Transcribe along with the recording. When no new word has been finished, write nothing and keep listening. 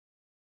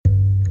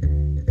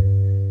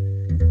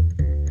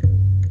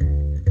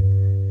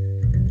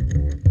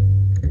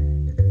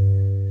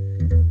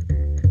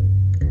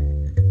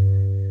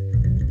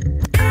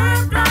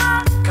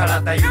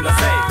体揺ら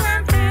せ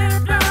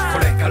こ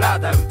れから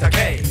だ歌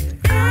け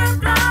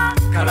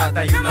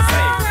体揺らせ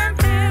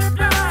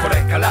こ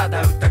れから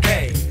だ歌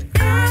け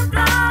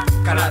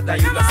体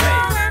揺らせ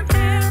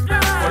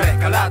これ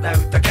からだ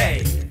歌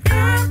け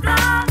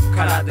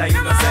体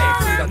揺らせ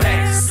To the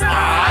next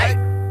I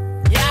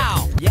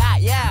Yo, yeah,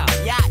 yeah,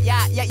 yeah,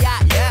 yeah, yeah, yeah,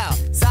 yeah.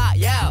 So,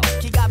 yo,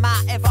 気が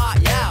前 for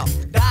you.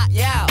 だ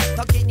よ、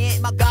時に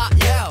曲が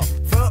you.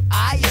 不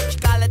愛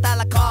聞かれた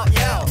らこう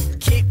you.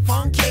 Keep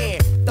funky,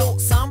 do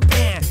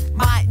something.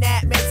 My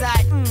name is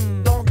I,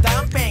 don't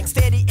dumping.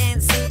 Steady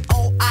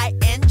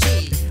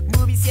N-C-O-I-N-G.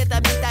 Movie 見せた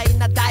みたい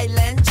な大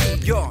レンジ。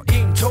Your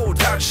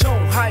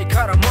introduction ハイ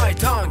からマイ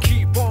ターン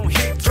Keep on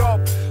hip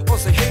drop 押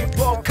せヒッ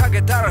プホップか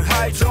けたら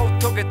ハイドロッ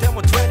プ溶けて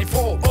も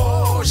24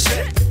 Oh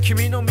shit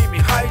君の耳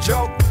ハイジ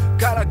ョブ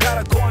ガラガ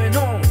ラ声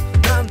の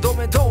何度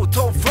目どう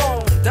とフ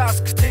ロンダ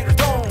スクティル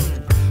ド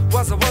ン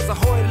わざわざ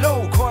吠え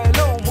ろ超え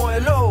ろ燃え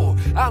ろ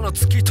あの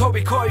月飛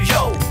び越え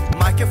よ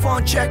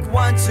Microphone check 1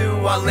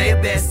 2 I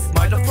leave this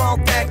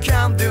Microphone that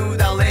can do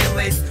the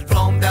release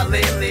From the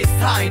release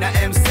ハイな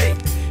MC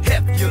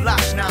Hip you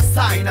rush な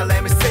サイな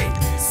Let me see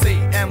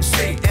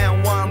CMC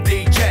and 1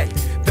 DJ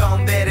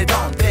Don't let it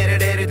on let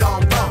it let it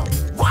on don't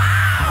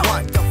Wow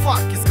What the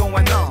fuck is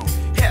going on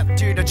Hip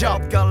to the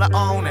job から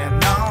on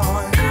and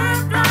on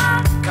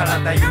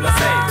体揺ら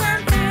せ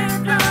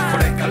こ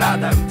れから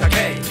だ歌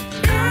け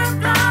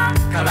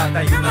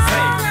体揺らせ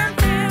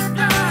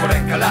これ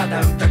から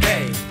だ歌け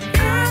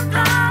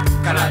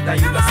体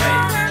揺らせ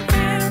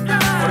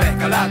これ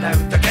からだ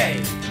歌け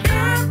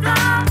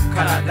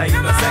体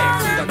揺らせ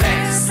To the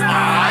next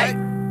I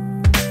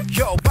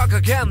Yo バカ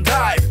現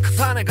代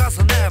重ね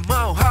重ね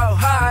Mount how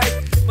high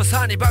ま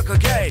さにバカ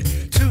ゲ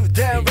イ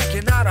Today we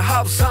can not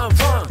have some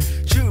fun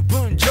十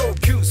分上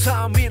級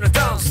さみんな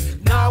ダンス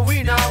Now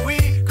we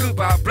Good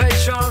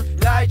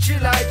vibration ライチ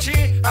ライチ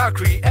Our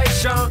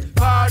creation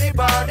パーティー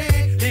パーテ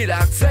ィーリラ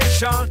クゼー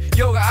ション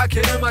夜が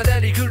明けるま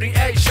でにクリエ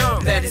ーショ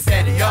ン Let it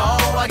steady yo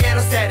I get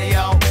a steady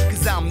yo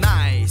Cause I'm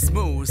nice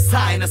smooth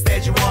サイなステ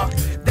ージを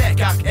で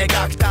かく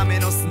描くため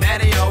のスネ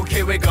リオ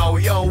Here we go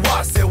yo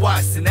What's the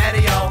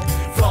scenario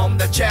From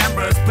the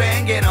chambers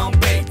banging on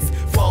beats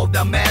For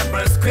the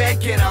members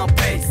quaking on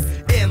pace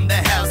In the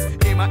house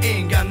今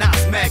因がな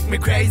す Make me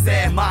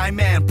crazy My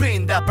man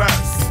bring the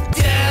burst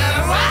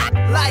Yeah, what?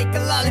 Like a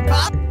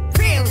lollipop.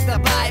 Feel the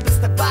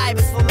vibe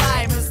is for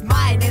limers.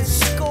 Mine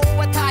is 思考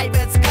は大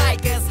別解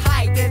決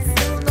配列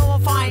するのは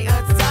ファインア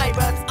ーツ大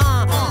別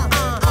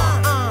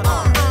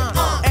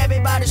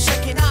Everybody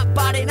shaking up,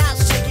 body not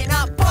shaking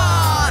up,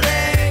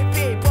 party.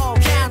 People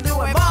can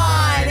do it,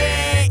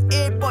 mighty.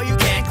 If boy you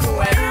can't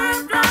quit.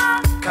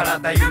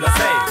 体揺ら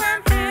せ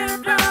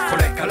こ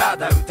れから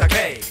だ歌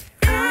け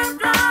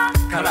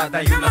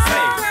体揺らせ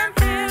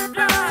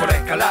これ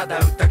からだ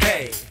歌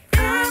け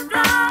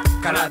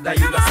体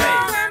揺らせ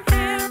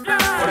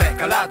これ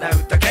からだ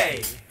歌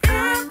け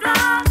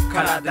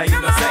体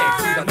揺らせ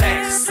To the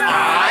next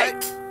I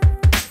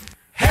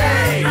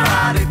Hey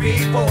party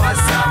people what's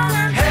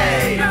up